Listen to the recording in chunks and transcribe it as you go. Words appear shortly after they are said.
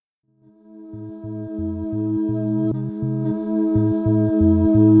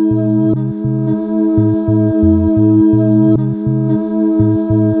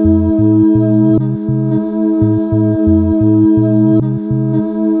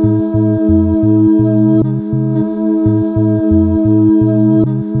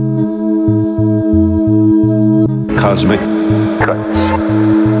Cuts.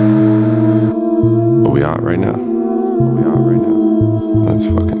 Are we out right now? That's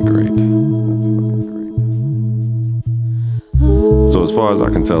fucking great. So as far as I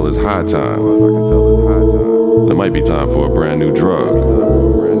can tell, it's high time. It might be time for a brand new drug.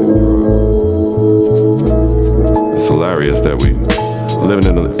 It's hilarious that we living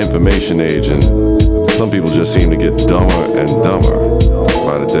in an information age and some people just seem to get dumber and dumber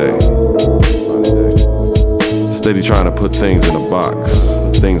by the day. Steady trying to put things in a box,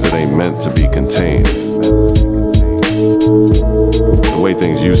 things that ain't meant to be contained. The way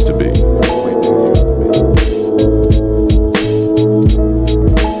things used to be.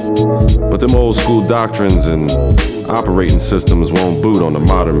 But them old school doctrines and operating systems won't boot on the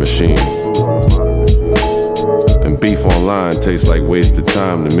modern machine. And beef online tastes like wasted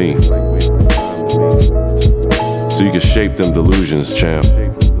time to me. So you can shape them delusions, champ.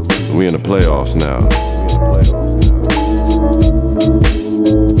 We in the playoffs now.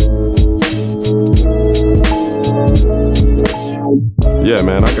 Yeah,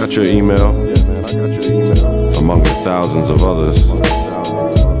 man, I got your email. Among the thousands of others.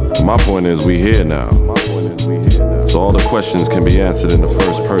 My point is, we here now. So all the questions can be answered in the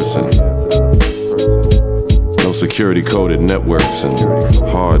first person. No security coded networks and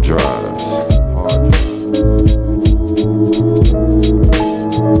hard drives.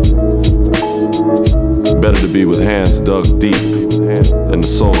 Better to be with hands dug deep than the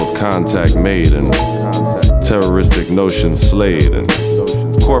soul of contact made and terroristic notions slayed and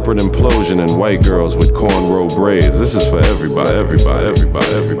corporate implosion and white girls with cornrow braids. This is for everybody, everybody, everybody,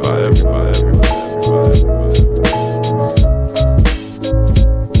 everybody, everybody, everybody, everybody.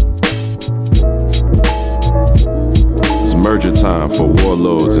 It's merger time for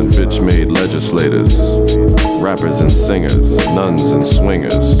warlords and bitch-made legislators, rappers and singers, nuns and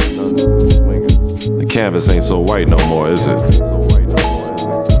swingers. The canvas ain't so white no more, is it?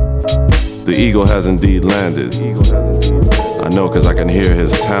 The eagle has indeed landed. I know cause I can hear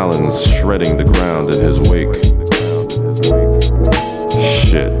his talons shredding the ground in his wake.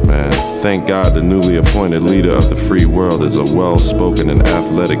 Shit, man. Thank God the newly appointed leader of the free world is a well-spoken and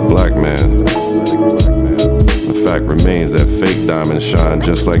athletic black man. The fact remains that fake diamonds shine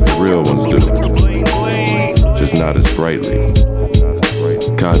just like the real ones do, just not as brightly.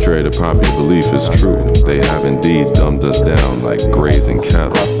 Contrary to popular belief, it's true. They have indeed dumbed us down like grazing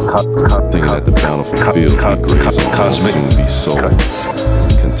cattle. Thinking that the bountiful field we graze on will soon be sold,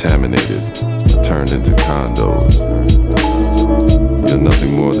 contaminated, turned into condos. You're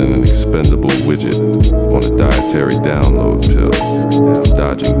nothing more than an expendable widget on a dietary download pill,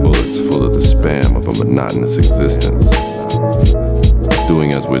 dodging bullets full of the spam of a monotonous existence.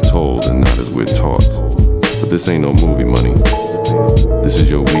 Doing as we're told and not as we're taught. But this ain't no movie money. This is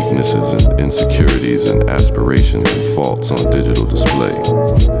your weaknesses and insecurities and aspirations and faults on digital display.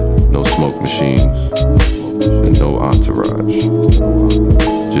 No smoke machines and no entourage.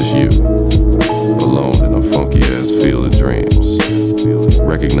 Just you, alone in a funky ass field of dreams.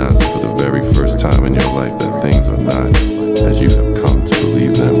 Recognizing for the very first time in your life that things are not as you have come to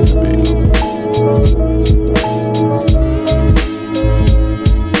believe them to be.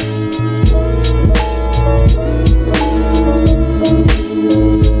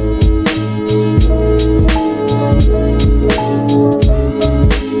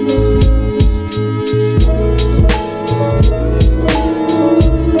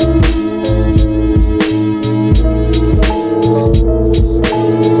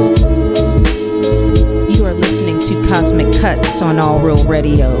 Cuts on All Real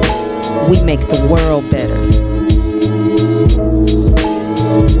Radio. We make the world better.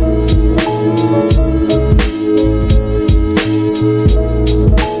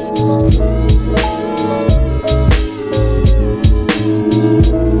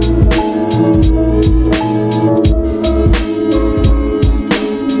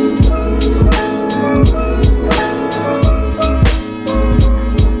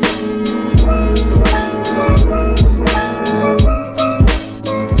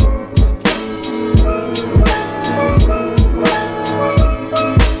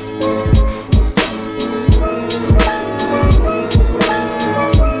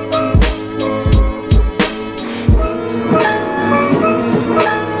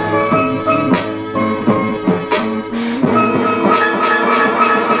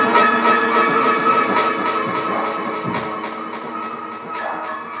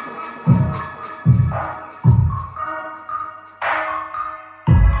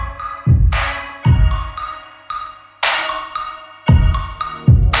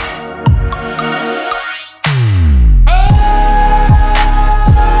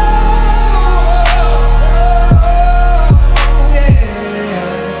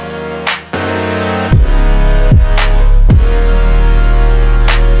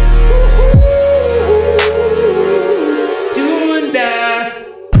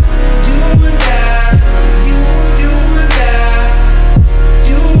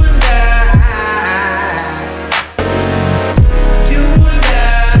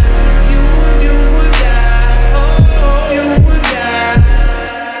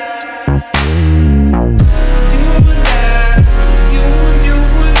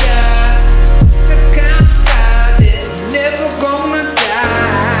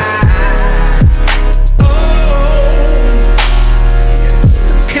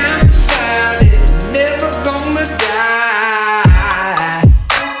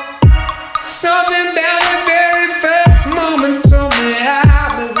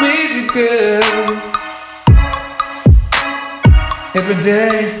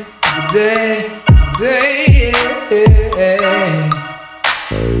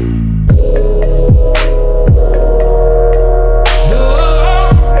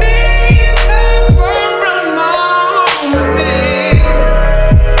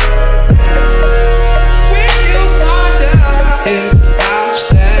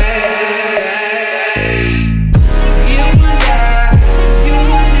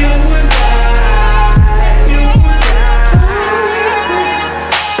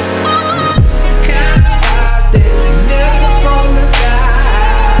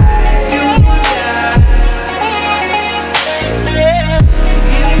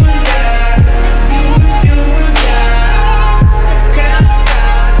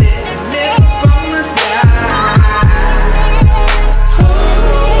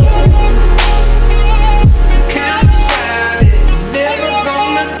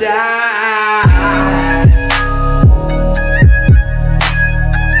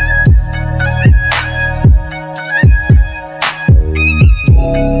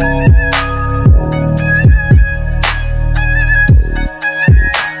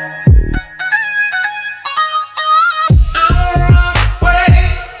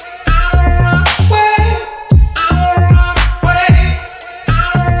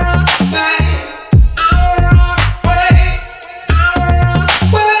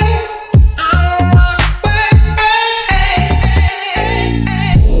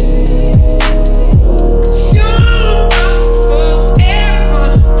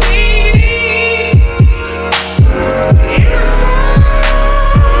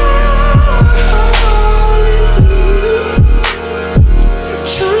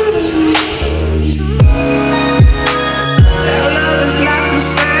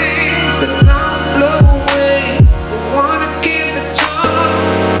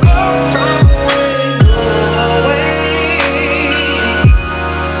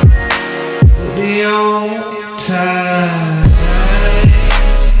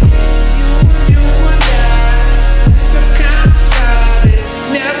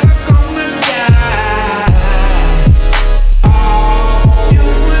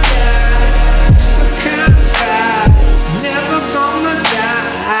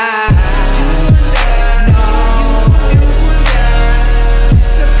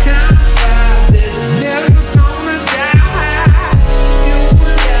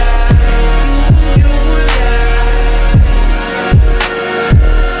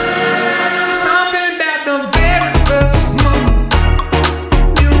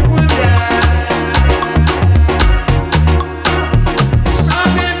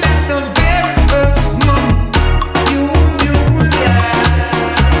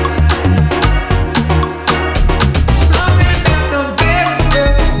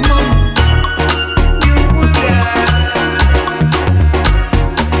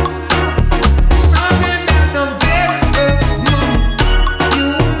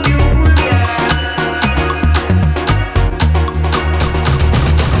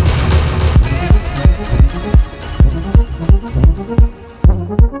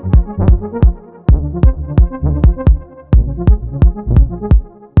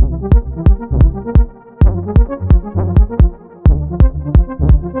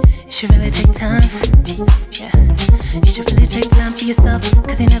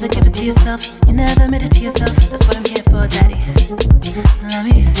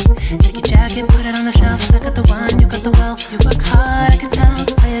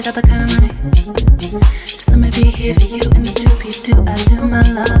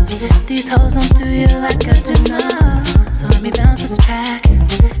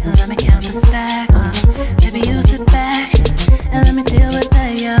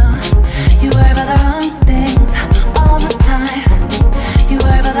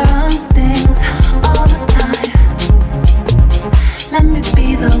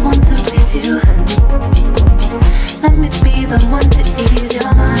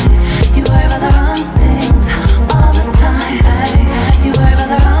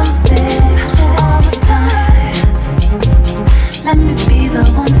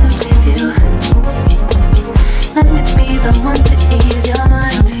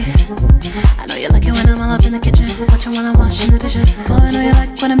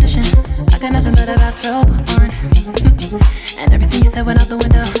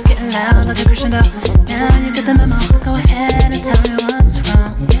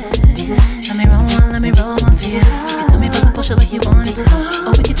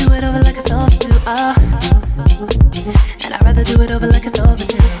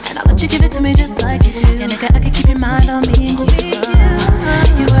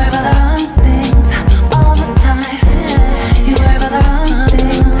 You worry about the wrong things all the time. You worry about the wrong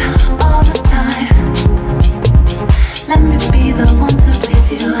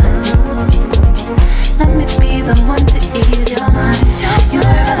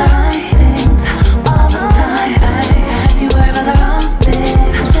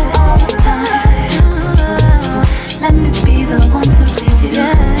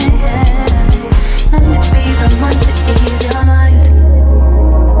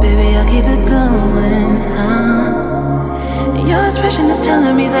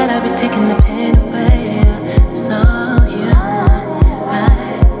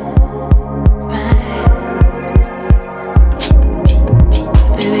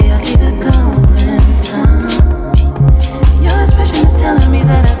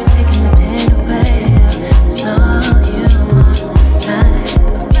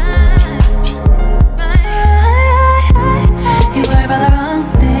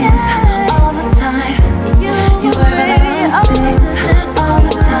all the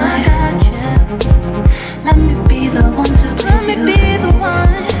time.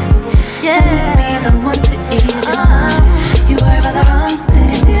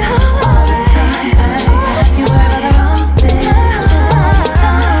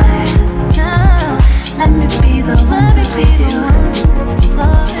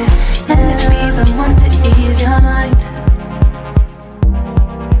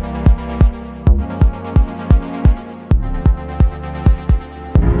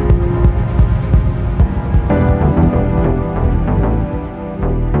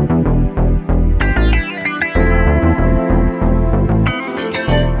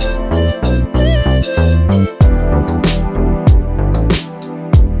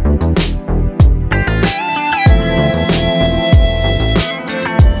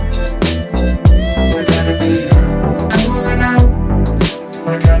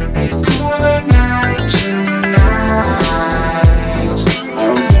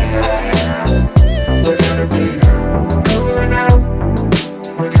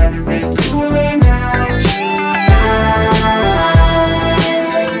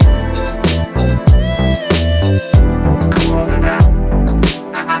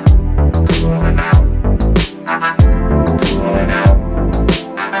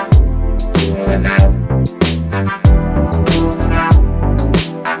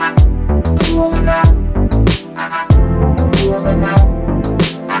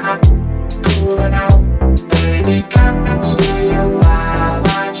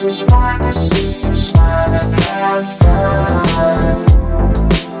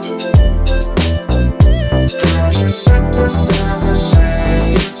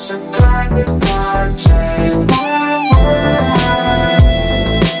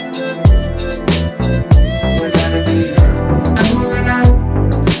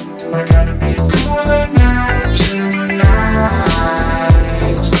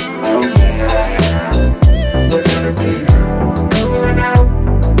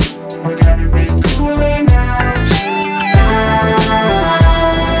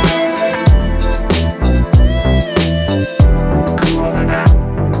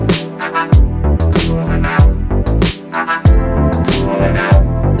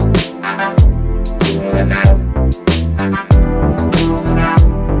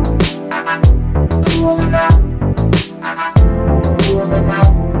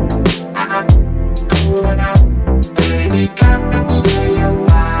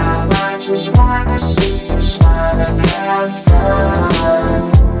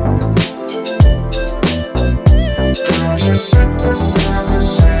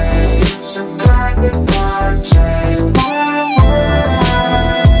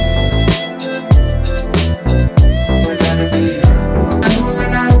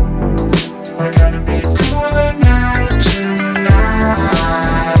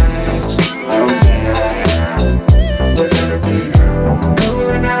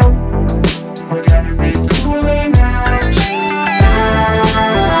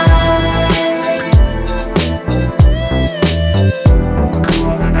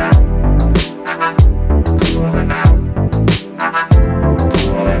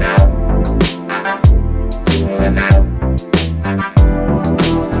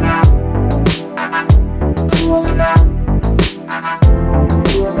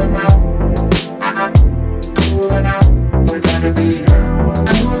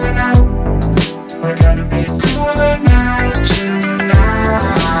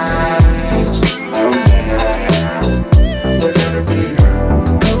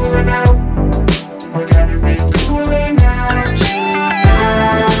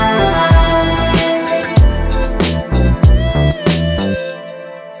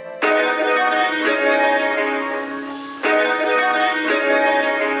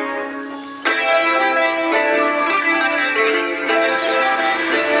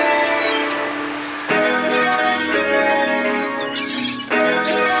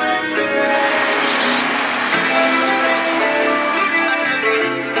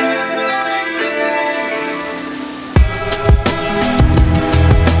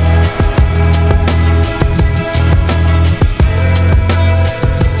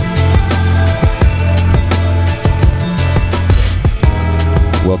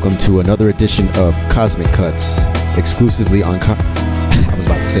 welcome to another edition of Cosmic Cuts, exclusively on I was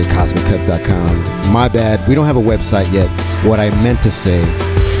about to say CosmicCuts.com. My bad, we don't have a website yet. What I meant to say,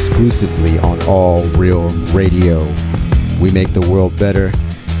 exclusively on All Real Radio. We make the world better.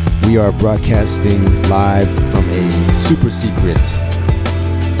 We are broadcasting live from a super secret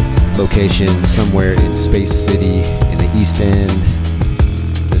location somewhere in Space City in the East End.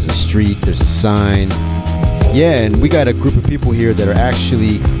 There's a street, there's a sign. Yeah, and we got a group of people here that are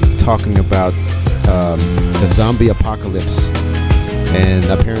actually talking about the zombie apocalypse. And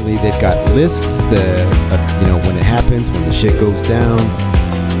apparently they've got lists that, when it happens, when the shit goes down,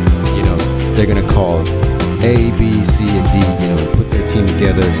 they're going to call A, B, C, and D, put their team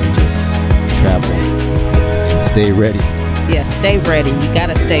together and just travel and stay ready. Yeah, stay ready. You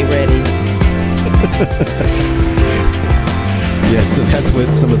gotta stay ready. Yeah, so that's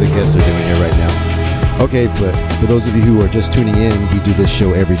what some of the guests are doing here right now. Okay, but for those of you who are just tuning in, we do this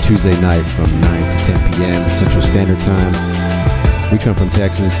show every Tuesday night from 9 to 10 p.m. Central Standard Time. We come from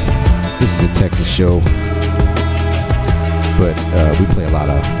Texas. This is a Texas show, but we play a lot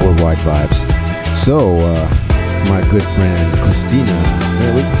of worldwide vibes. So, my good friend Christina,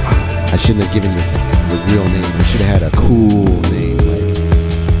 I shouldn't have given your real name. I should have had a cool name.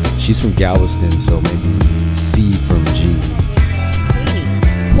 Like, she's from Galveston, so maybe C from G.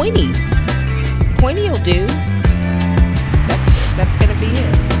 Queenie will do. That's gonna be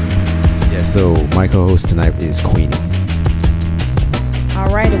it. Yeah. So my co-host tonight is Queenie.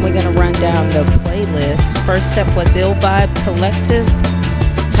 All right, and we're gonna run down the playlist. First up was Ill Vibe Collective,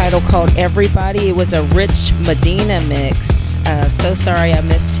 title called Everybody. It was a Rich Medina mix. So sorry I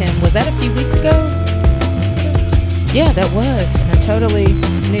missed him. Was that a few weeks ago? Yeah, that was. And I totally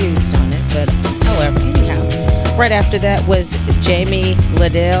snoozed on it, but however, anyhow. Right after that was Jamie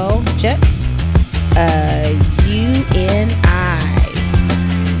Liddell Jets, UNI.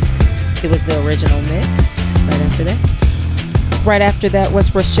 It was the original mix. Right after that. Right after that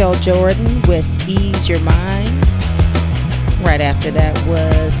was Rochelle Jordan with Ease Your Mind. Right after that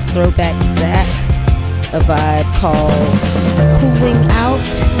was Throwback Zach, a vibe called Cooling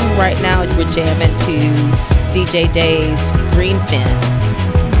Out. Right now we're jamming to DJ Day's Greenfin.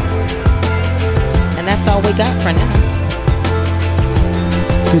 And that's all we got for now.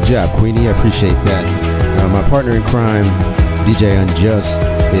 Good job, Queenie. I appreciate that. My partner in crime, DJ Unjust,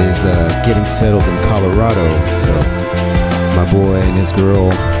 is getting settled in Colorado. So my boy and his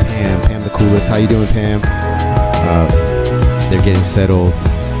girl, Pam the coolest. How you doing, Pam? They're getting settled.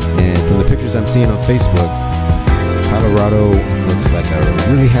 And from the pictures I'm seeing on Facebook, Colorado looks like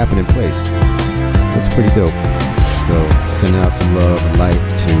a really happening place. Looks pretty dope. So sending out some love and light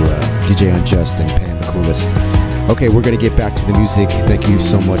to DJ Unjust and Pam the coolest. Okay, we're going to get back to the music. Thank you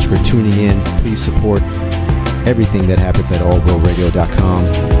so much for tuning in. Please support everything that happens at allrealradio.com.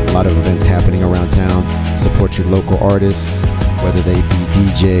 A lot of events happening around town. Support your local artists, whether they be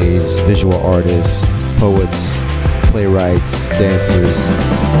DJs, visual artists, poets, playwrights, dancers.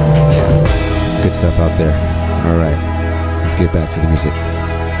 Yeah, good stuff out there. All right, let's get back to the music.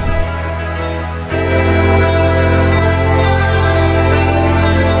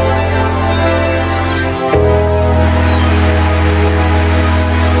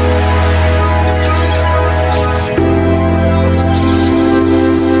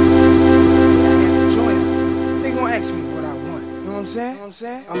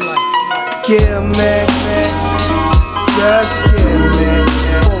 I'm like, give me, just give me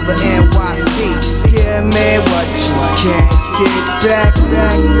for the NYC. Give me what you can't get back.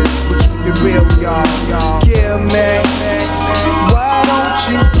 We keep it real, y'all. Give me, why don't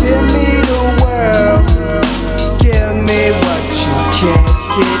you give me the world? Give me what you can't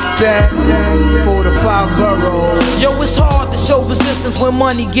get back for the 5 boroughs. Yo, it's hard to show resistance when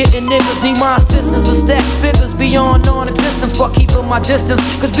money getting niggas need my assistance to stack figures beyond non-existence. Fuck keeping my distance,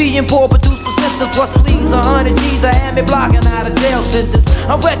 cause being poor produce persistence. Plus please, 100 G's I had me blocking out a jail sentence.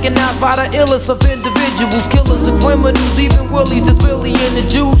 I'm recognized by the illest of individuals, killers and criminals, even willies that's really into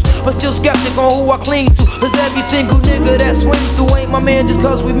Jews. But still skeptic on who I cling to, cause every single nigga that swing through ain't my man just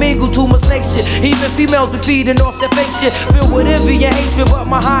cause we mingle too much snake shit. Even females be feeding off that fake shit, filled with envy and hatred, but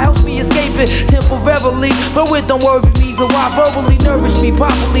my high helps me escape it temporarily. Though it don't worry me, the wise verbally nourish me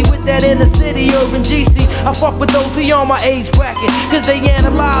properly with that inner city urban GC. I fuck with those beyond my age bracket, cause they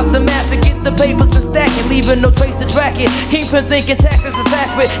analyze and map it, get the papers and stack it, leaving no trace to track it. Kingpin thinking tactics is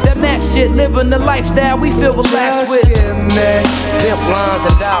accurate, that max shit, living the lifestyle we feel relaxed with. Pimp lines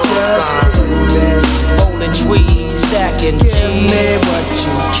and dollar signs, rolling trees, stacking G's. Give me what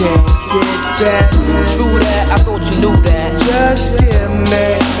you can't get back. True that, I thought you knew that. Just give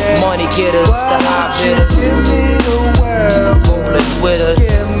me money getters, the high bidders, give me the world. rolling with us.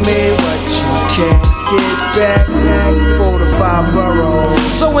 Give back, 4 to 5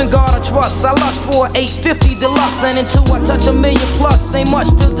 boroughs. So in God I trust, I lust for 850 deluxe, and until I touch $1 million plus, ain't much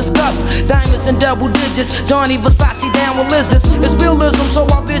to discuss. Diamonds in double digits, Johnny Versace down with lizards. It's realism, so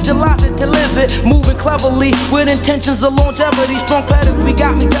I visualize it to live it. Moving cleverly with intentions of longevity. Strong pedigree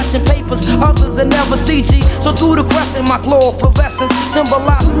got me touching papers, others that never CG. So through the crescent, my glow for essence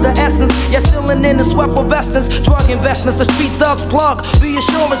symbolizes the essence. Yet sealing in the sweat of essence. Drug investments, the street thugs plug.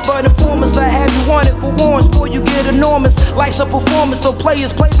 Reassurance, but informants I have you wanted for warrants before you get enormous. Life's a performance, so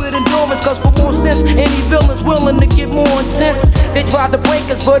players play with endurance. Cause for more sense, any villains willing to get more intense. They tried to break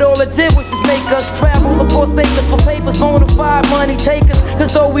us, but all it did was just make us travel across acres for papers, bonafide money takers.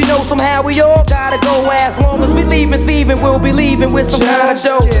 Cause though we know somehow we all gotta go. As long as we leaving thieving, we'll be leaving with some kind of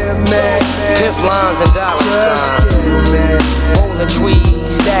dope. Pimp lines and dollar signs, rolling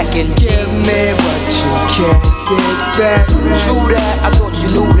trees, stacking Give me what you can't get back. True that, I thought you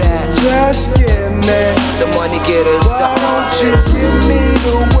knew that. Just give me the money getters. Why don't you give me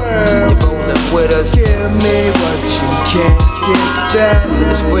the world? You're rolling with us. Give me what you can't get back.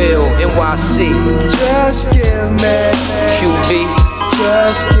 It's real, NYC. Just give me QB.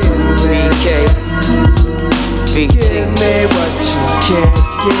 Just give me BK. BT. Give me what you can't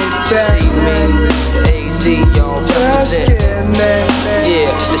get back. See me, the AZ, y'all Just represent. give me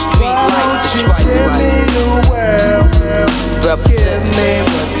Yeah, the street Why life, the don't you tripe give me life. the world? Give Represent. me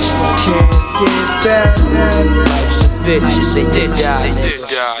what you can't get back. Life's a bitch, they did die.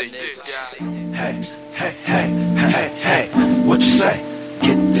 Hey, hey, hey, hey, hey, what you say?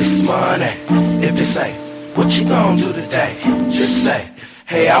 Get this money. If you say, what you gonna do today? Just say,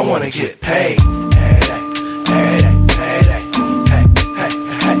 hey, I wanna get paid. Hey, hey, hey, hey, hey, hey, hey,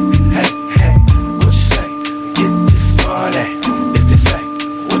 hey, hey, what you say? Get this money. If they say,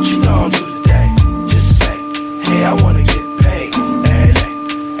 what you gonna do today? Just say, hey, I wanna get paid. Hey, hey,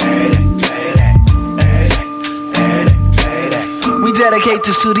 hey, hey, hey, hey, hey, hey. We dedicate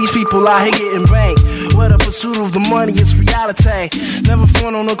this to these people out here getting banked. Where the pursuit of the money is reality. Never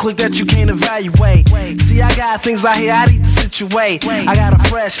front on no click that you can't evaluate. See, I got things out here I need to situate. I got a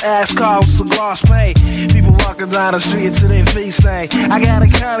fresh ass car with cigars pay. People walking down the street to their face thing. I got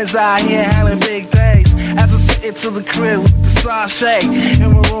accountants out here handling big things. As I sit into the crib with the sachet.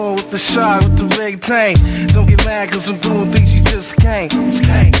 In my room with the shark with the big tank. Don't get mad cause I'm doing things you just can't.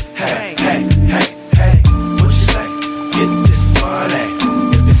 Hey, hey, hey, hey, hey, what you say? Get this money.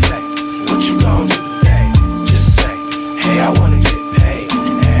 If they say, what you gonna do today? Just say, hey, I wanna get paid.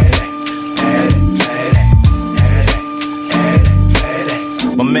 Hey, hey, hey, hey, hey,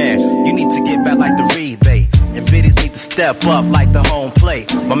 hey. My man, you need to get back like the rebate. And biddies need to step up like the home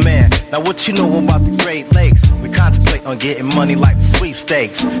plate. My man, now what you know about the Great Lakes? We contemplate on getting money like the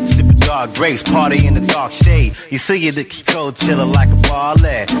sweepstakes. Sipping dark grapes, party in the dark shade. You see it, the Kiko chillin' like a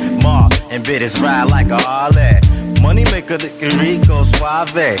ballet. Mark and biddies ride like a Harley. Money maker, the Rico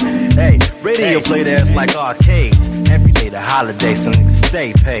Suave. Hey, radio play that's like arcades. Every day the holidays, some niggas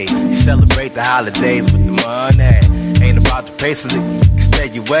stay paid. You celebrate the holidays with the money. Ain't about the pace of it, you can stay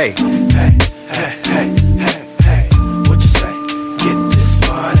your way. Hey, hey, hey, hey, hey, what you say? Get this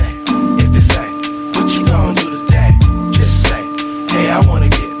money. If they say, what you gonna do today? Just say, hey, I wanna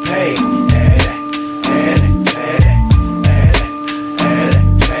get paid. Hey, hey, hey, hey, hey,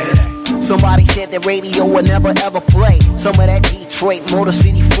 hey, hey. Somebody said that radio would never ever play some of that Detroit Motor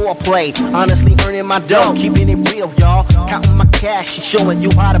City foreplay. Honestly earning my dough, keeping it real, y'all. Counting my cash and showing you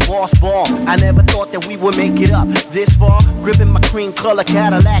how the boss ball. I never thought that we would make it up this far. Gripping my cream color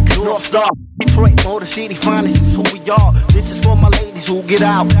Cadillac North Star. Detroit Motor City finest is who we are. This is for my ladies who get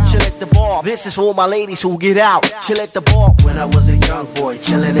out, chill at the bar. This is for my ladies who get out, chill at the bar. When I was a young boy,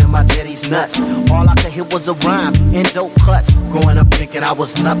 chilling in my daddy's nuts. All I could hear was a rhyme and dope cuts. Growing up thinking I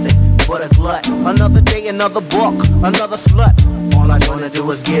was nothing but a glut. Another day, another book, another slut. All I wanna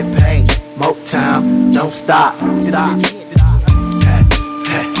do is get paid. Motown, don't stop. Stop. Hey,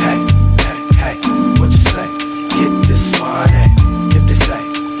 hey, hey, hey, hey, what you say? Get this money. If they say,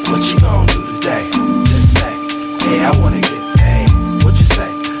 what you gonna do today? Just say, hey, I wanna get paid. What you say?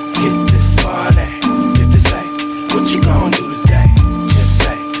 Get this money. If they say, what you gonna do today? Just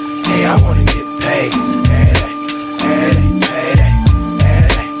say, hey, I wanna get paid. Hey, hey, hey, hey, hey, hey,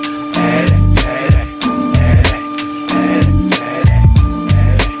 hey, hey, hey, hey, hey.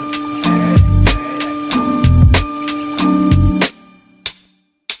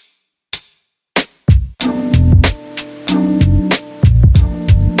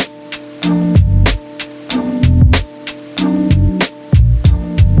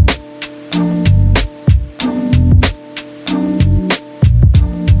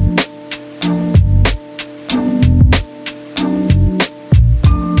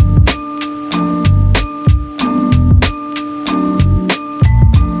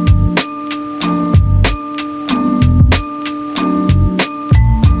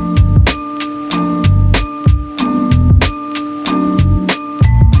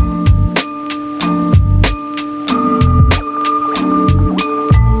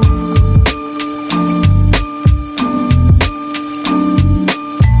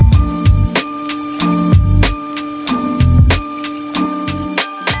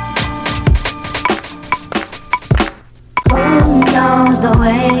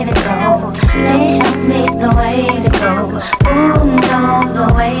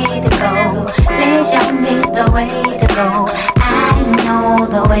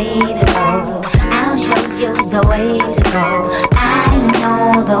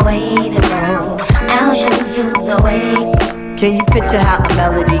 Can you picture how a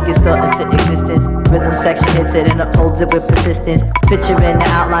melody gets thought into existence? Rhythm section hits it and upholds it with persistence. Picturing the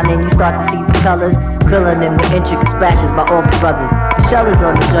outline and you start to see the colors, filling in with intricate splashes by all the brothers. Michelle is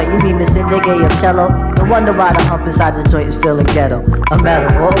on the joint, you mean Miss Indigay or cello? No wonder why the hump inside the joint is feeling ghetto. A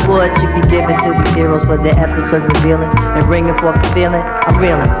medal or award should be given to these heroes for their efforts of revealing and bringing forth the feeling. I'm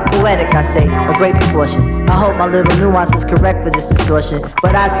reeling, poetic I say, a great proportion. I hope my little nuance is correct for this distortion,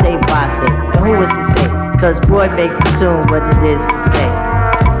 but I say why I say, and who is to say? Cause Roy makes the tune what it is today.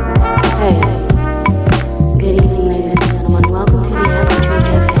 Hey, good evening ladies and gentlemen, welcome to the Apple Tree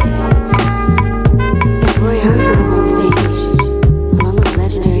Cafe. It's Roy Harper on stage, along with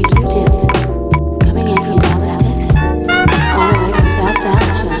legendary Q-Tip, coming in from Dallas, Texas, all the way from South Dallas.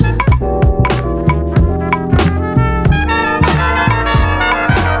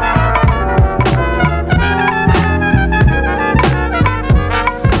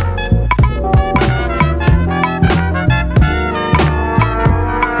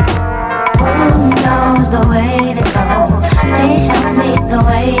 The way to go, please show me the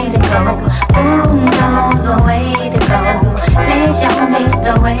way to go. Who knows the way to go? Please show me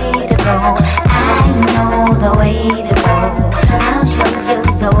the way to go. I know the way to go. I'll show you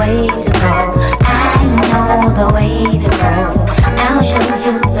the way to go. I know the way to go. I'll show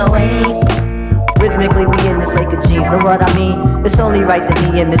you the way. Rhythmically we in the sacred genes, know what I mean? It's only right that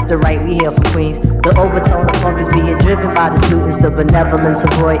me and Mr. Right, we hail from Queens. The overtone of funk is being driven by the students. The benevolence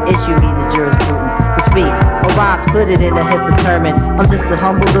of Roy issue me this jurisprudence. To speak, a rhyme, put it in a hip interment. I'm just a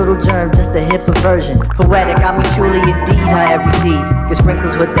humble little germ, just a hip version. Poetic, I mean truly indeed how every seed gets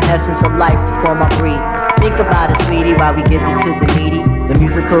sprinkles with the essence of life to form our breed. Think about it, sweetie, while we give this to the needy. The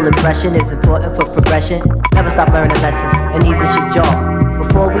musical expression is important for progression. Never stop learning lessons, and neither should y'all.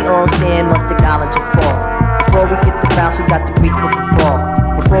 Before we all stand, must acknowledge a fall. Before we get the bounce, we got to reach for the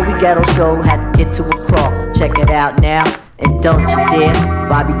ball. Before we ghetto show, had to get to a crawl. Check it out now, and don't you dare.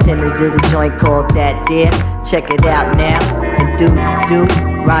 Bobby Timmons did a joint called That Dare. Check it out now, and do you do.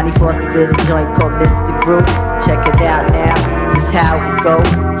 Ronnie Foster did a joint called Mr. Groove. Check it out now, this how we go.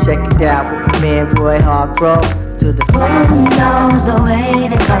 Check it out with my man Roy Hargrove. To the who knows the way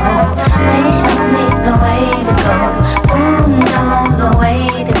to go? Please show me the way to go. Who knows the way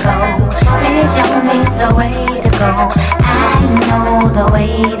to go? Please show me the way to go. I know the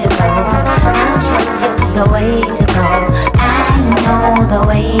way to go. I'll show you the way to go. I know the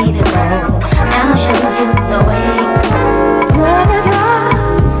way to go. I'll show you the way. Love is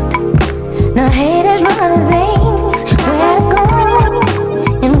lost, no hate is running things. Where to go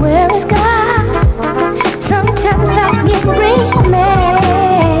and where is God? Sometimes I get real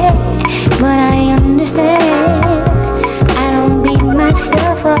mad, but I understand. I don't beat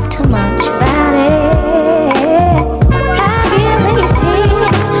myself up too much about it. I give these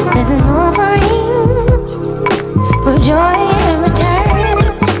tears as an offering for joy in return,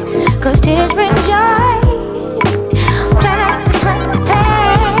 'cause tears bring joy. Try not to sweat the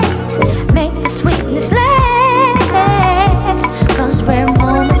past, make the sweetness last, 'cause rare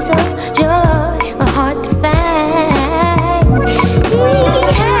moments of joy are hard to find. Be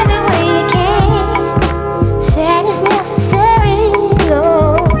happy when you can. Sad is necessary,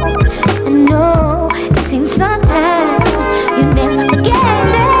 oh. I know it seems sometimes you never forget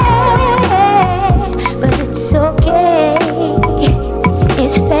it, but it's okay.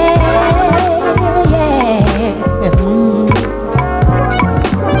 It's fair, yeah.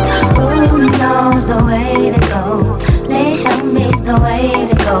 Who knows the way to go? Please show me the way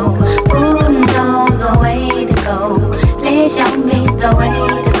to go. Who knows the way to go? Please show me the way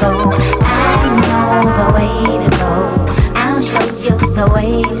to go. I know the way to go. I'll show you the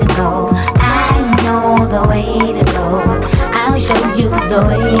way to go. I know the way to go. I'll show you the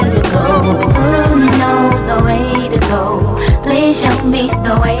way to go. Who knows the way to go? Please show me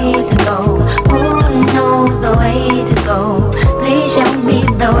the way to go. Who knows the way to go? Please show me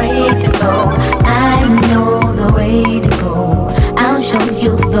the way to go. I know the way to go. I'll show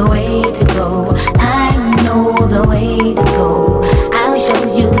you the way to go. I know the way to go. I'll show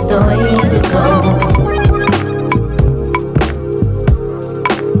you the way to go.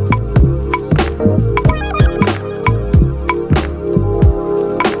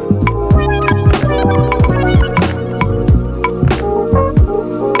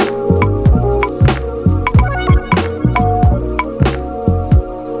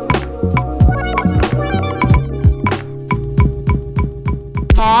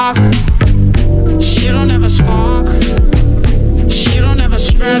 She don't ever spark. She don't ever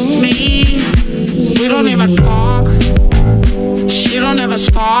stress me. We don't even talk. She don't ever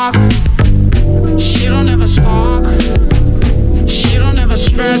spark. She don't ever spark. She don't ever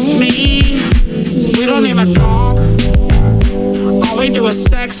stress me. We don't even talk. we do is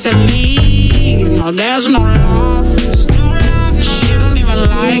sex and leave. No, there's no love. She don't even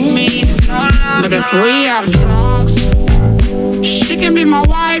like me. But if we have drugs, she can be my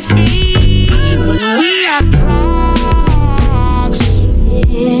wifey. When we have drugs,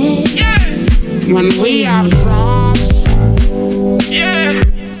 yeah. When we have drugs, yeah.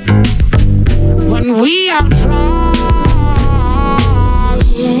 When we have drugs,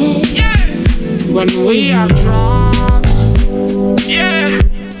 yeah. When we have drugs, yeah.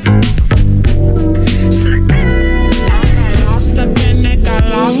 Lost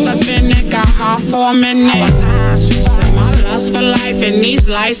up in it, got hot for a minute. Said my lust for life and these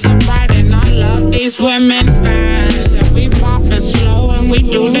lights are bright and I love these women. Said we poppin' slow and we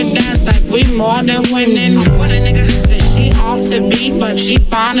do the dance like we more than winning. Said she off the beat but she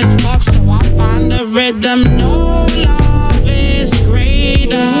fine as fuck, so I find the rhythm. No love is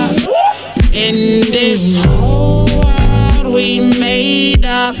greater in this whole world we made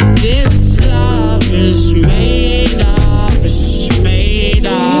up. This love is made up. Made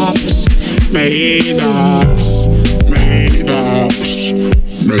up, made up, made up,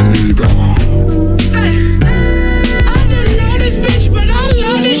 made up. I don't know this bitch, but I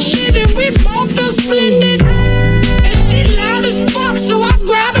love this shit, and we both are splendid. And she loud as fuck, so I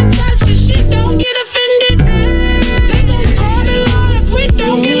grab and touch, and she don't get offended. They gon' call the law if we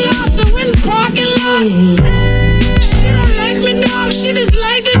don't get lost, so in the parking lot. She don't like me, dog. She just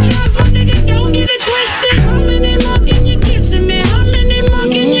like the drugs, my nigga. Don't get it twisted. How many more can you give to me? How many more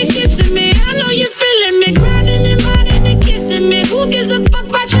can you give to me? I know you're feeling me, grinding me, riding and kissing me. Who gives a fuck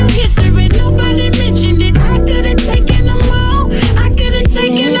about your history? Nobody mentioned it. I could've taken them all. I could've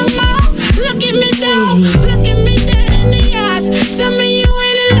taken them all. Look at me down, look at me dead in the eyes. Tell me you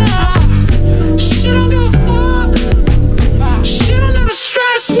ain't in love. She don't give a fuck. She don't ever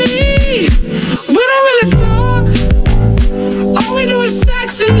stress me. We don't really talk. All we do is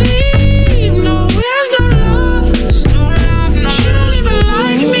sex and leave. No, there's no love. She don't even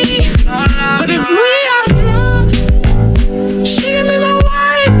like me. But if we have drugs, she can be my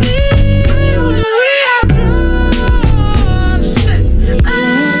wifey. When we have drugs,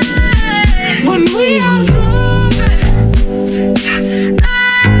 when we have drugs,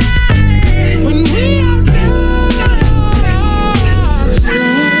 when we have drugs,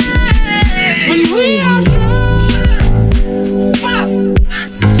 when we have drugs.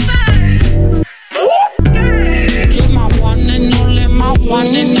 Keep my one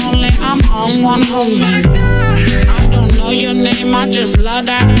and only, I'm on one homie. I don't know your name, I just love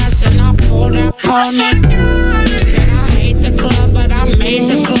that ass and I pull that pony. Said I hate the club, but I made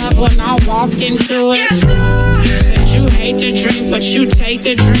the club when I walked into it. Said you hate to drink, but you take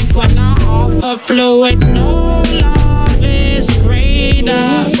the drink when I offer fluid. No love is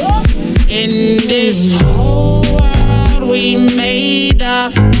greater in this whole world we made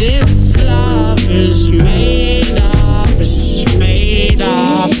up. This love is made up, it's made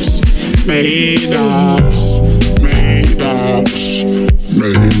up, it's made up, it's made up, it's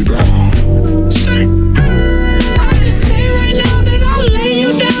made up. I can say right now that I'll lay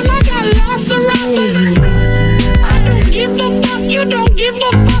you down. I got lots of rappers. I don't give a fuck, you don't give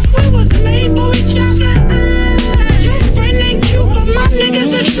a fuck. We was made for each other. Your friend ain't cute, but my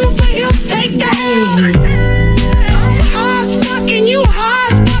nigga's a trooper. He'll take the ass. I'm high as fuck and you high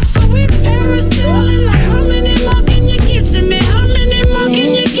as fuck, so we parasailing. Like how many more can you give to me? How many more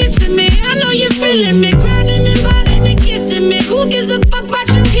can you give to me? I know you're feeling me, grinding me, riding and kissing me. Who gives a fuck about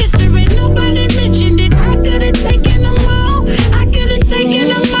your history? Nobody mentioned it. I could've taken them all. I could've taken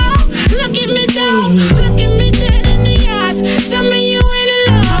them all. Look at me down, look at me dead in the eyes. Tell me you ain't in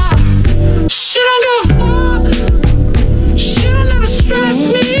love. She don't give a fuck. She don't ever stress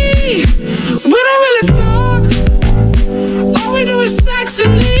me. We don't really talk. All we do is sex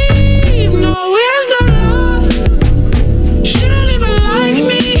and leave. No, there's no love. She don't even like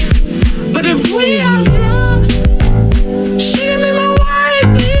me. But if we have drugs, she can be my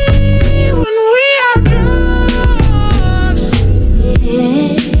wifey. When we have drugs,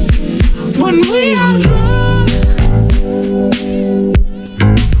 when we have drugs,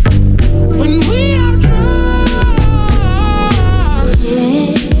 when we have drugs,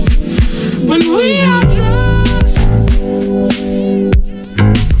 when we have drugs.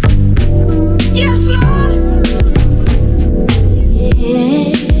 Yes, Lord.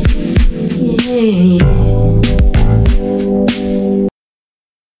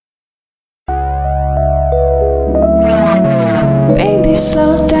 Baby,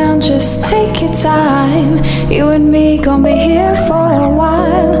 slow down, just take your time. You and me gon' be here for a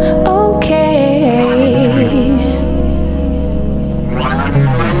while, okay?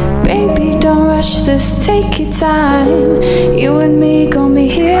 Baby, don't rush rush this, take your time. You and me gon' be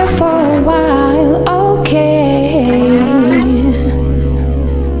here for a while, okay.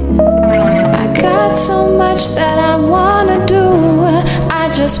 I got so much that I wanna do.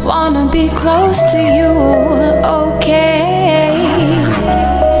 I just wanna be close to you, okay.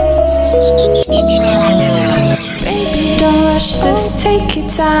 Baby, don't rush this, take your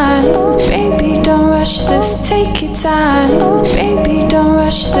time. Baby, don't rush this, take your time. Baby, don't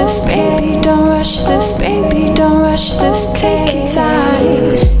rush this, baby, don't rush this, baby, don't rush this, take your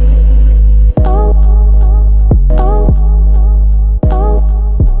time.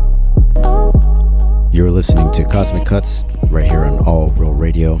 You're listening to Cosmic Cuts right here on All Real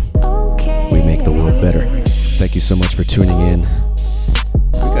Radio. We make the world better. Thank you so much for tuning in.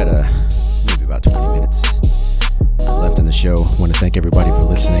 We got maybe about 20 minutes left in the show. Want to thank everybody for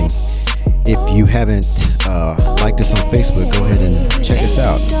listening. If you haven't liked us on Facebook, go ahead and check us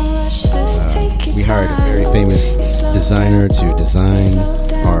out. We hired a very famous designer to design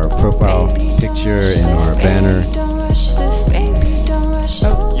our profile picture and our banner.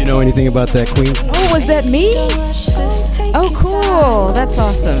 You know anything about that, Queen? Oh, was that me? Oh, cool. That's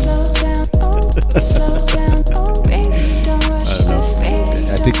awesome. I don't know.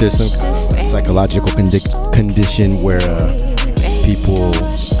 I think there's some psychological condition where people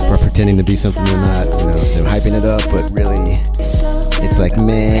are pretending to be something they're not. You know, they're hyping it up, but really, it's like,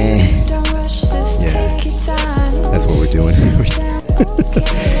 man. Yeah, that's what we're doing.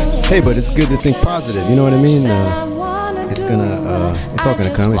 Hey, but it's good to think positive. You know what I mean? It's all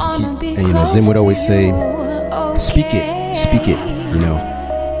gonna come. And you know, Zim would always say, speak it. You know,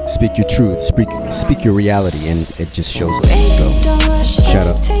 speak your truth, speak your reality, and it just shows up. So, shout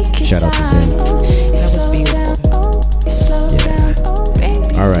out to Zim. That was beautiful.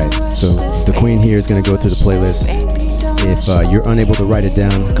 Yeah. All right. So the Queen here is gonna go through the playlist. If you're unable to write it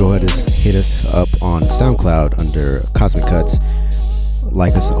down, go ahead and hit us up on SoundCloud under Cosmic Cuts.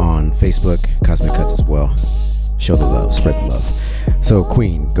 Like us on Facebook, Cosmic Cuts as well. Show the love, spread the love. So,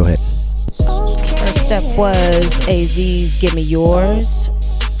 Queen, go ahead. First step was AZ's Give Me Yours,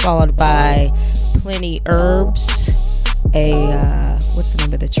 followed by Plenty Herbs, what's the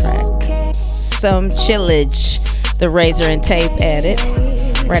name of the track? Some Chillage, the Razor and Tape edit.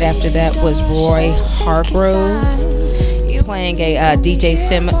 Right after that was Roy Hargrove playing a DJ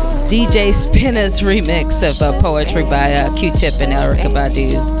Spinna's remix of poetry by Q-Tip and Erykah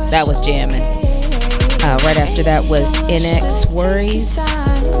Badu. That was jamming. Right after that was NX Worries,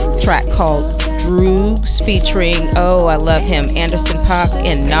 track called Droogs featuring, oh, I love him, Anderson .Paak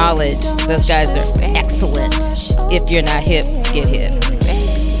and Knowledge. Those guys are excellent. If you're not hip, get hip.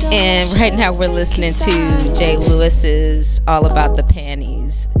 And right now we're listening to Jay Lewis's All About the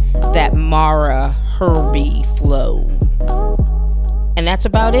Panties, that Mara Herbie flow. And that's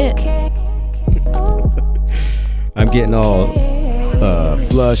about it. I'm getting all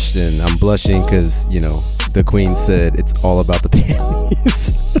flushed and I'm blushing because, you know, the Queen said it's all about the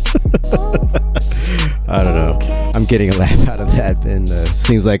panties. I don't know. I'm getting a laugh out of that, and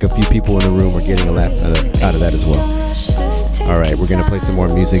seems like a few people in the room are getting a laugh out of that as well. All right, we're going to play some more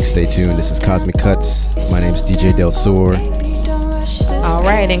music. Stay tuned. This is Cosmic Cuts. My name's DJ Del Sur. All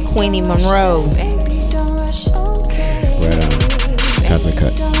right, and Queenie Monroe. Right on. Cosmic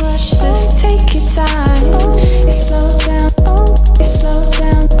Cuts. Don't rush this, take your time. It's slow down, it's slow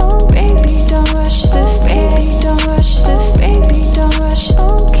down. Baby, don't rush this, baby, don't rush this, baby, don't rush,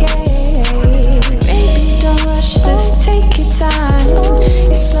 okay. Baby, don't rush this, take your time.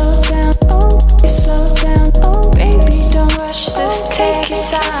 It's slow down, it's slow down. Baby, don't rush this, take your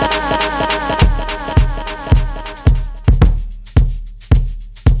time.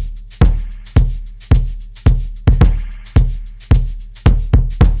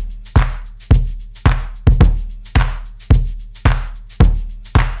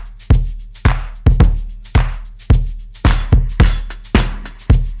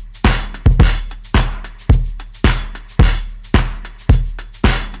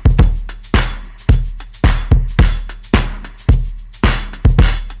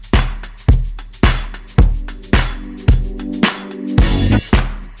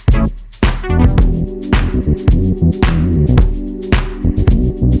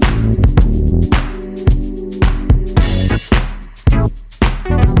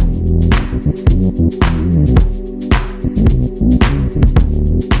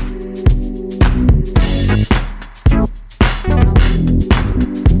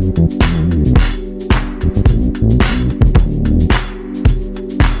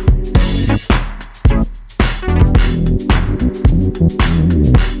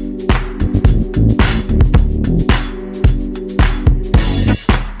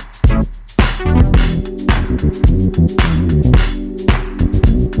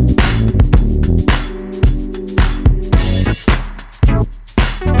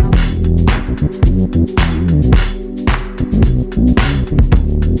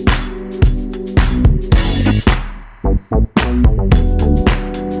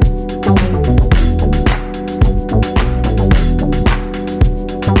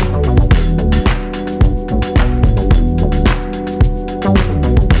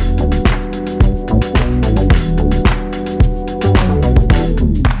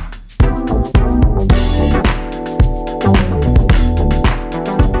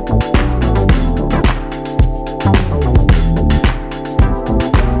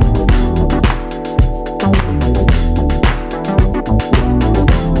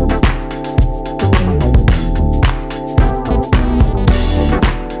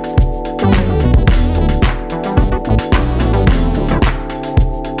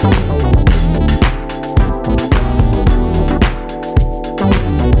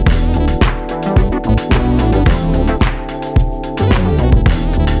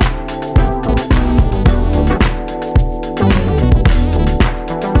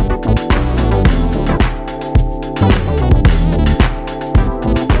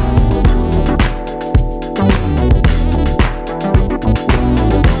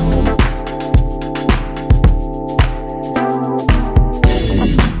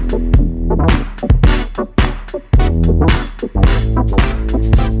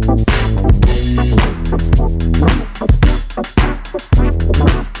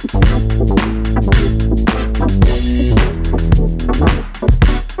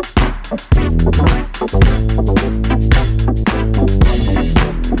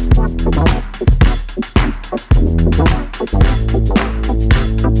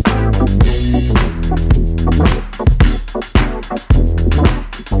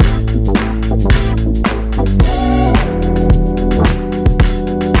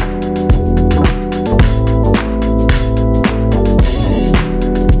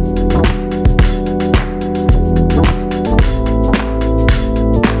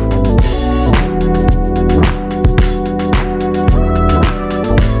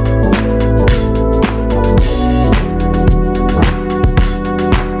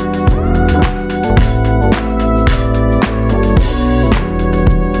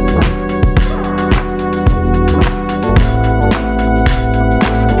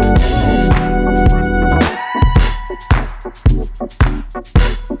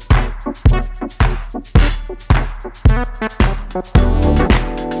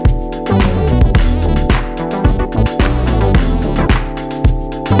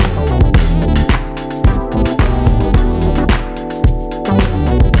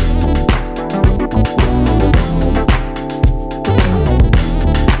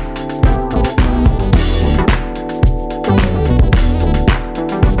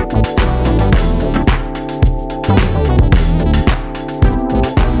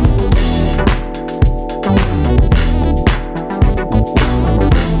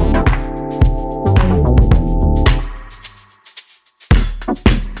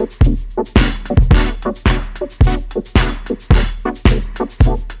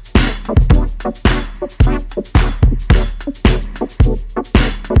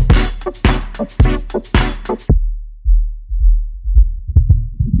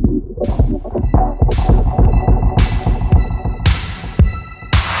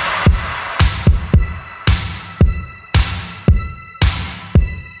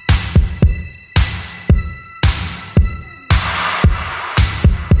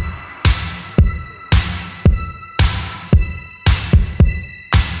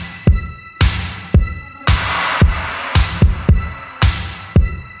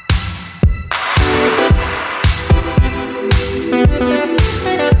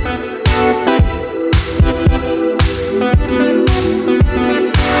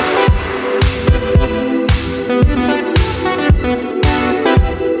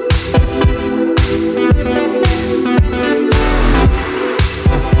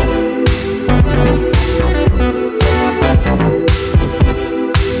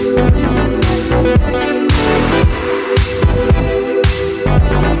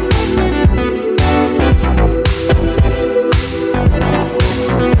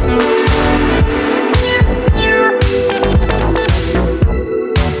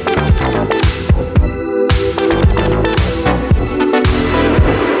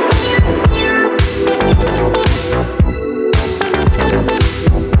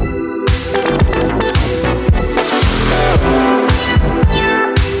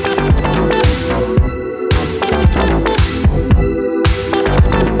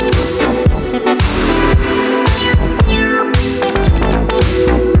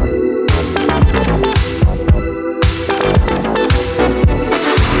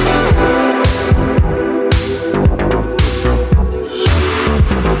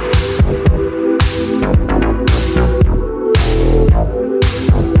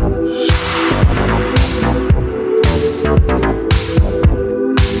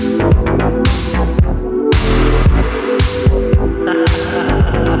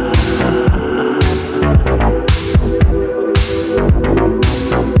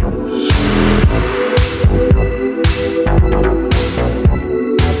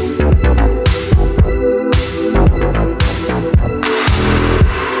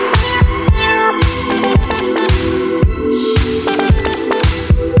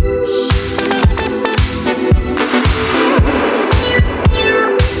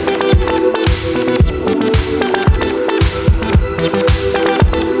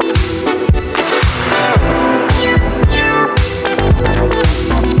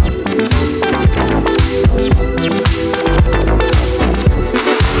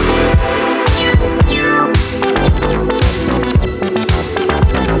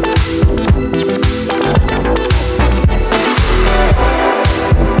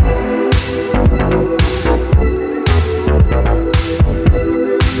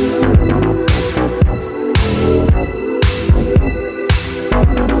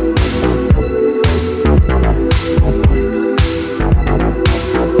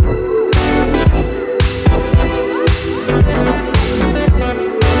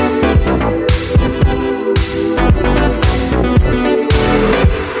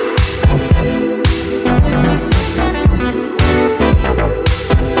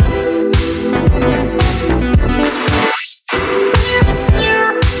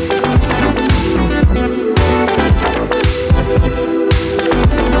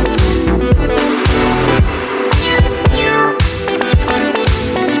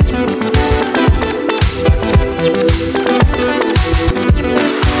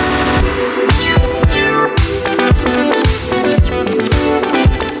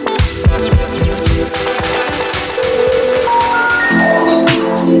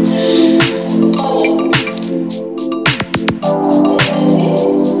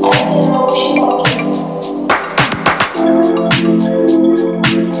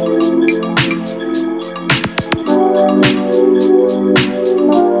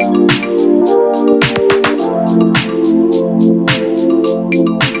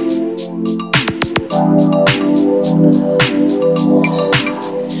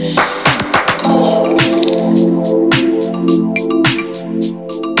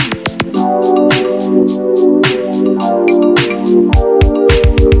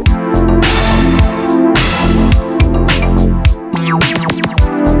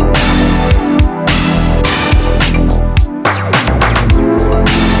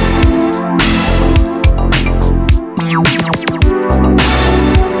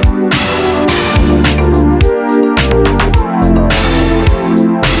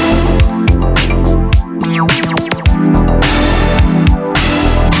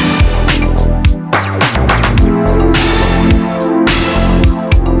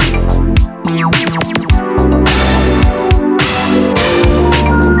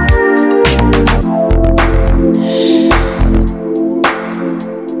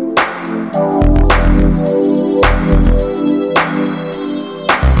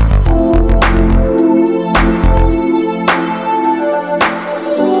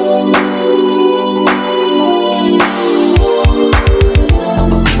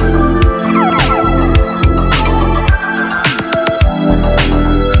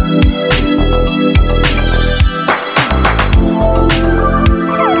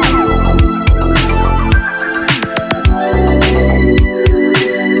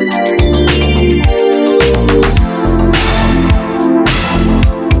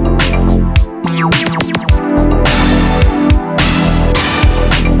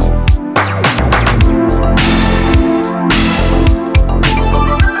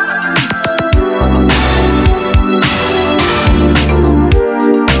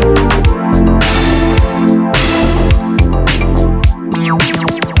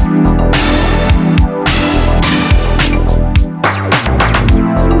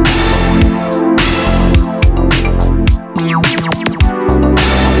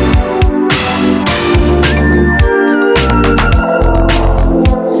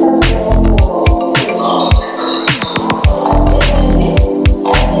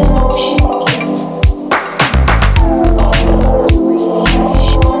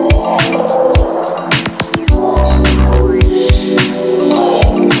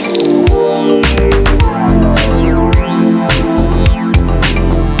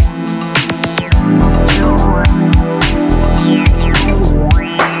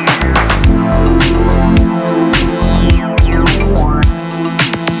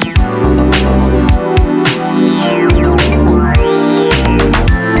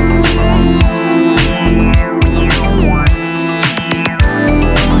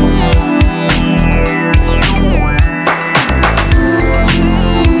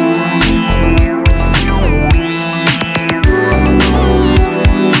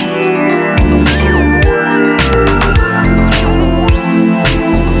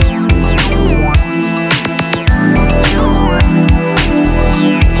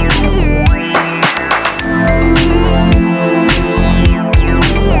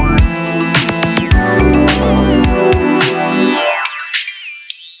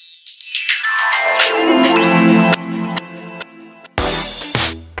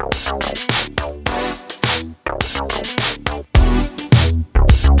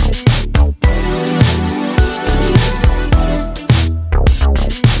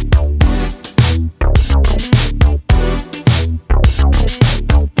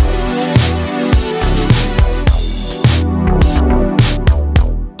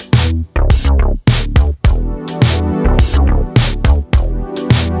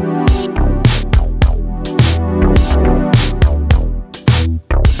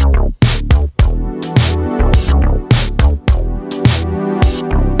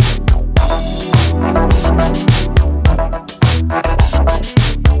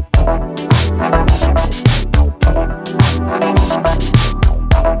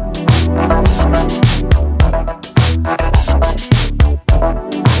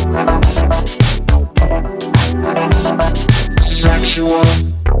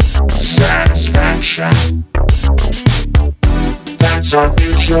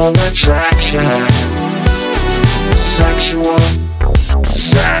 mutual attraction, sexual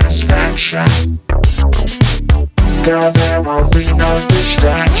satisfaction. Girl, there will be no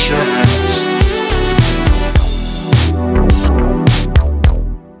distractions.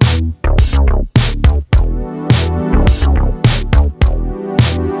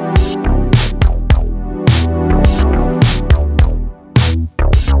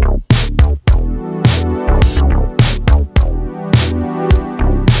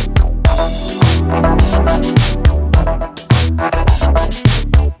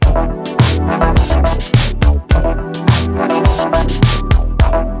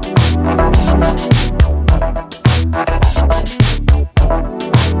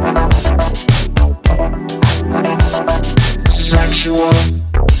 Sexual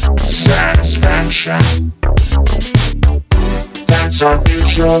satisfaction, that's our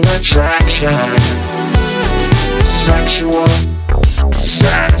mutual attraction. Sexual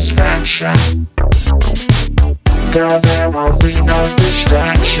satisfaction. Girl, there will be no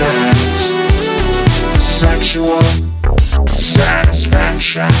distractions. Sexual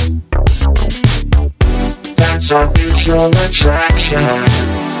satisfaction, that's our mutual attraction.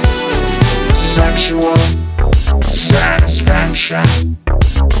 Sexual satisfaction.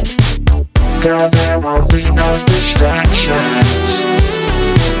 Girl, there will be no distractions.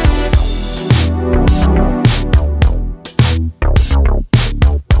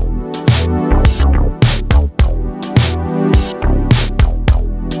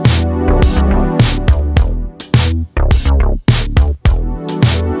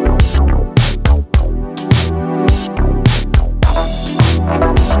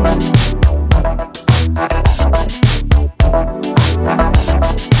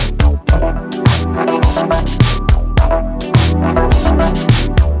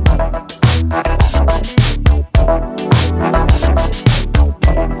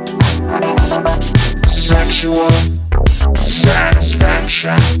 Sexual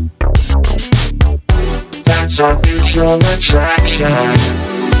satisfaction, that's our mutual attraction.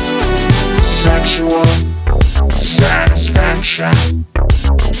 Sexual satisfaction.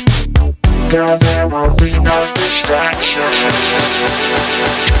 Girl, there will be no distractions.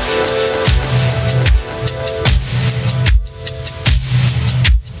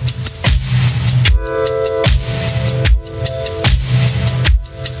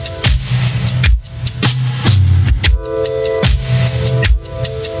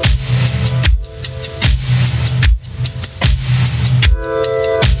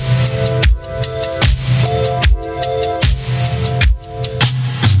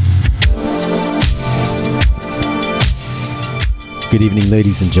 Good evening,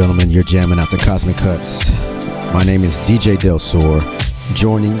 ladies and gentlemen. You're jamming out the Cosmic Cuts. My name is DJ Del Sur.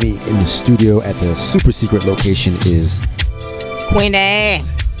 Joining me in the studio at the super secret location is Queen A.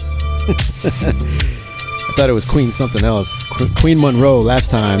 I thought it was Queen something else. Queen Monroe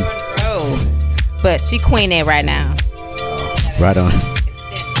last time. Monroe. But she Queen A right now. Right on.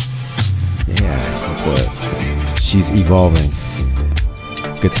 Yeah, she's evolving.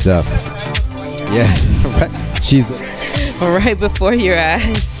 Good stuff. Yeah, right. She's right before your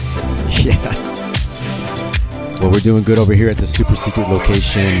eyes. Yeah. Well, we're doing good over here at the super secret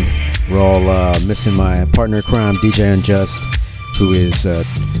location. We're all missing my partner in crime, DJ Unjust, who is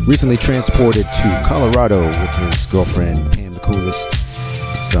recently transported to Colorado with his girlfriend, Pam the Coolest.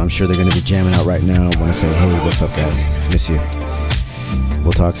 So I'm sure they're going to be jamming out right now. I want to say, hey, what's up, guys? Miss you.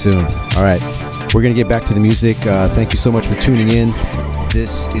 We'll talk soon. All right. We're going to get back to the music. Thank you so much for tuning in.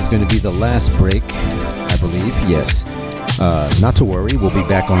 This is going to be the last break, I believe. Yes. Not to worry. We'll be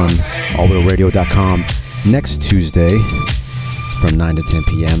back on allrealradio.com next Tuesday from 9 to 10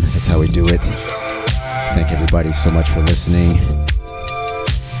 p.m. That's how we do it. Thank everybody so much for listening.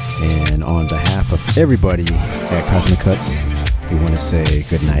 And on behalf of everybody at Cosmic Cuts, we want to say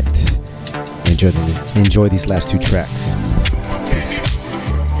good night. Enjoy these last two tracks. Peace.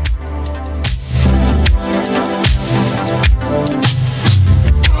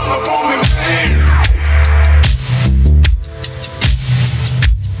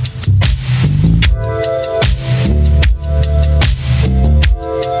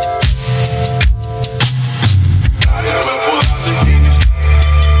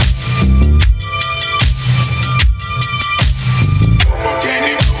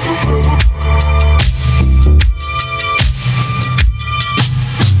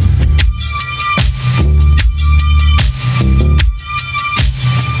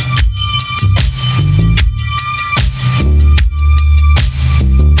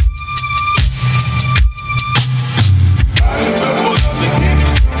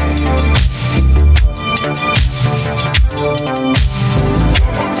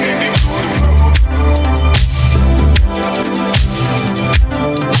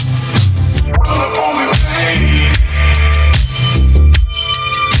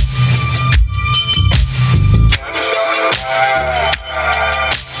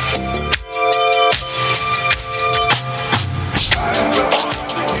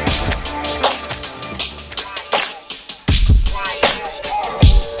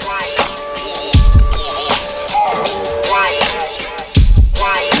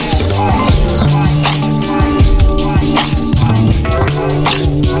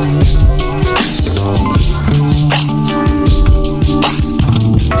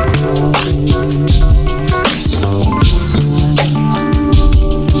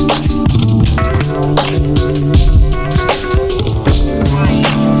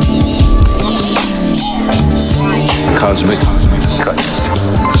 Cosmic Cut.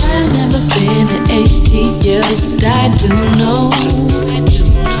 I've never been to ATL, but I do know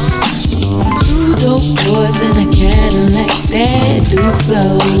 2 dope boys in a Cadillac that do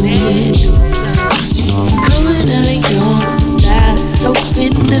flow. Coming out of young style is so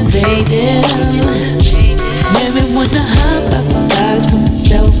innovative. Made me wanna hop up the box with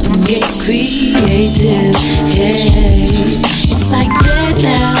myself and get creative. Yeah, it's like that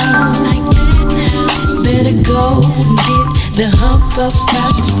now. Better go and get the hump up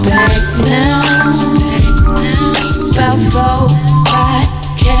out your back now. About 4, 5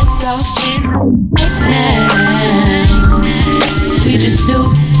 cats off now. We just do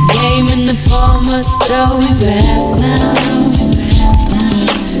game in the form of story rap now.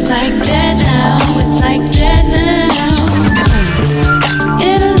 It's like that now, it's like that now.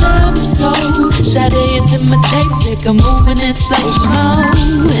 In a love soul, Sade is in my tape deck, I'm moving it slow-mo.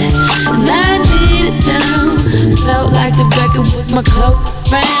 And I need it down, felt like the record was my close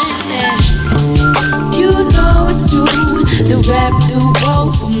friend. You know it's true, the rap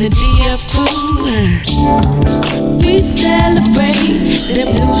duo from the DF crew. We celebrate the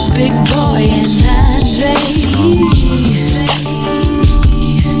blues, Big Boy and Andre.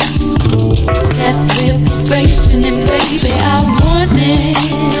 That's real vibration and baby, I want it.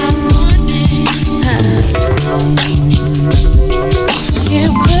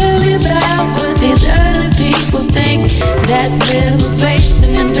 Can't worry about what these other people think. That's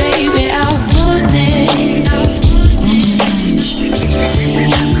liberation and baby, I want it.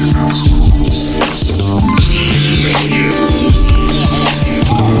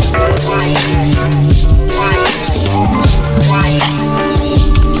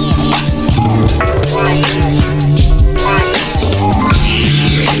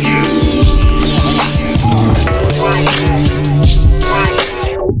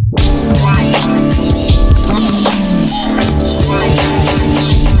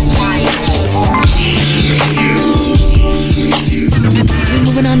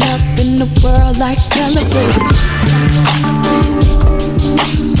 Like elevators.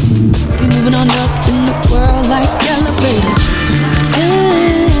 We're moving on up in the world like elevators.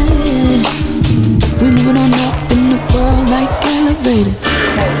 Yeah. We're moving on up in the world like elevators.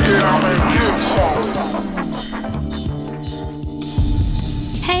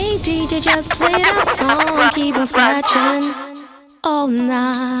 Hey DJ, just play that song, keep on scratching all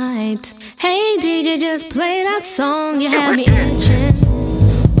night. Hey DJ, just play that song, you have me itching.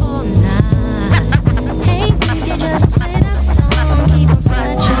 Just play that song, keep on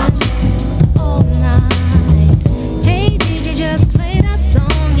scratching all night. Hey DJ, just play that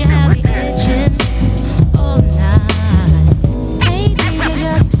song, you have me itching all night. Hey DJ,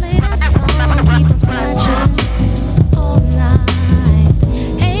 just play that song, keep on scratching all night.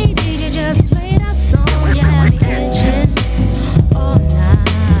 Hey DJ, just play that song, you have me itching all night.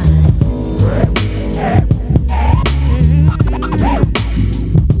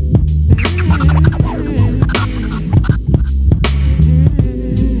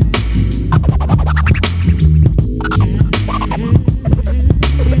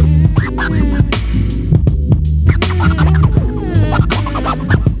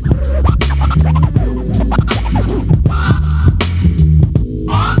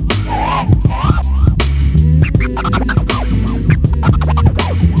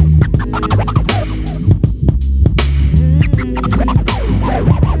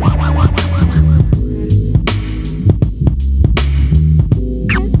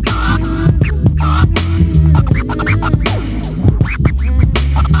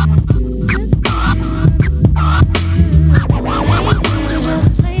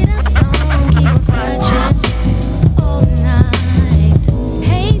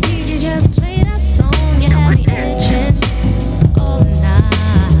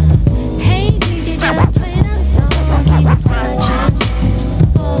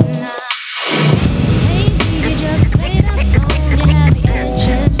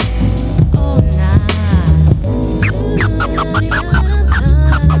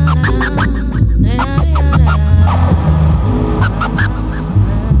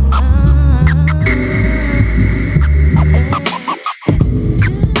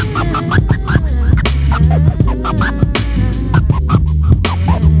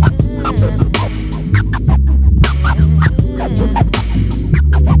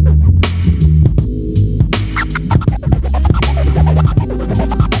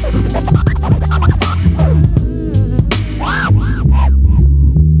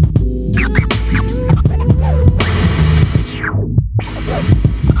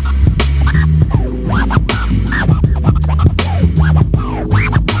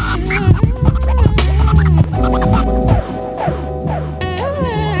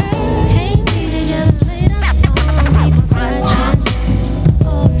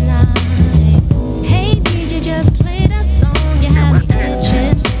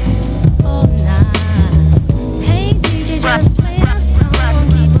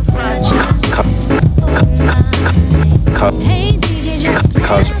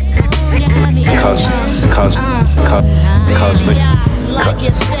 Like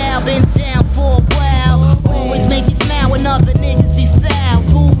your style, been down for a while. Always make me smile when other niggas be foul.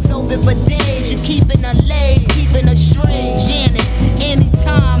 Goons open for days, you keeping her laid, keeping her straight. Janet,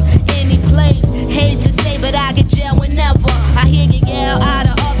 anytime, any place. Hate to say, but I get jail whenever I hear you yell out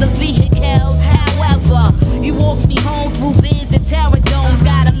of other vehicles. However, you walks me home through bids and terror domes.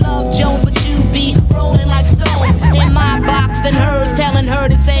 Gotta love Jones, but you be rolling like stones. In my box than hers, telling her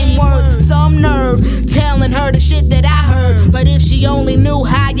the same words. Some nerve, telling her the shit that I heard. But if she only knew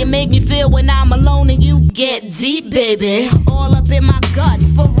how you make me feel when I'm alone and you get deep, baby. All up in my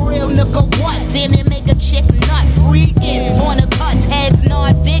guts, for real, nigga, what? Then it make a chick nut freaking on the cuts, heads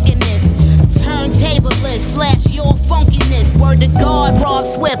not big in this. Turntablist / your funkiness. Word to God, Rob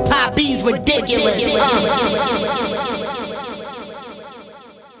Swift, Poppy's ridiculous.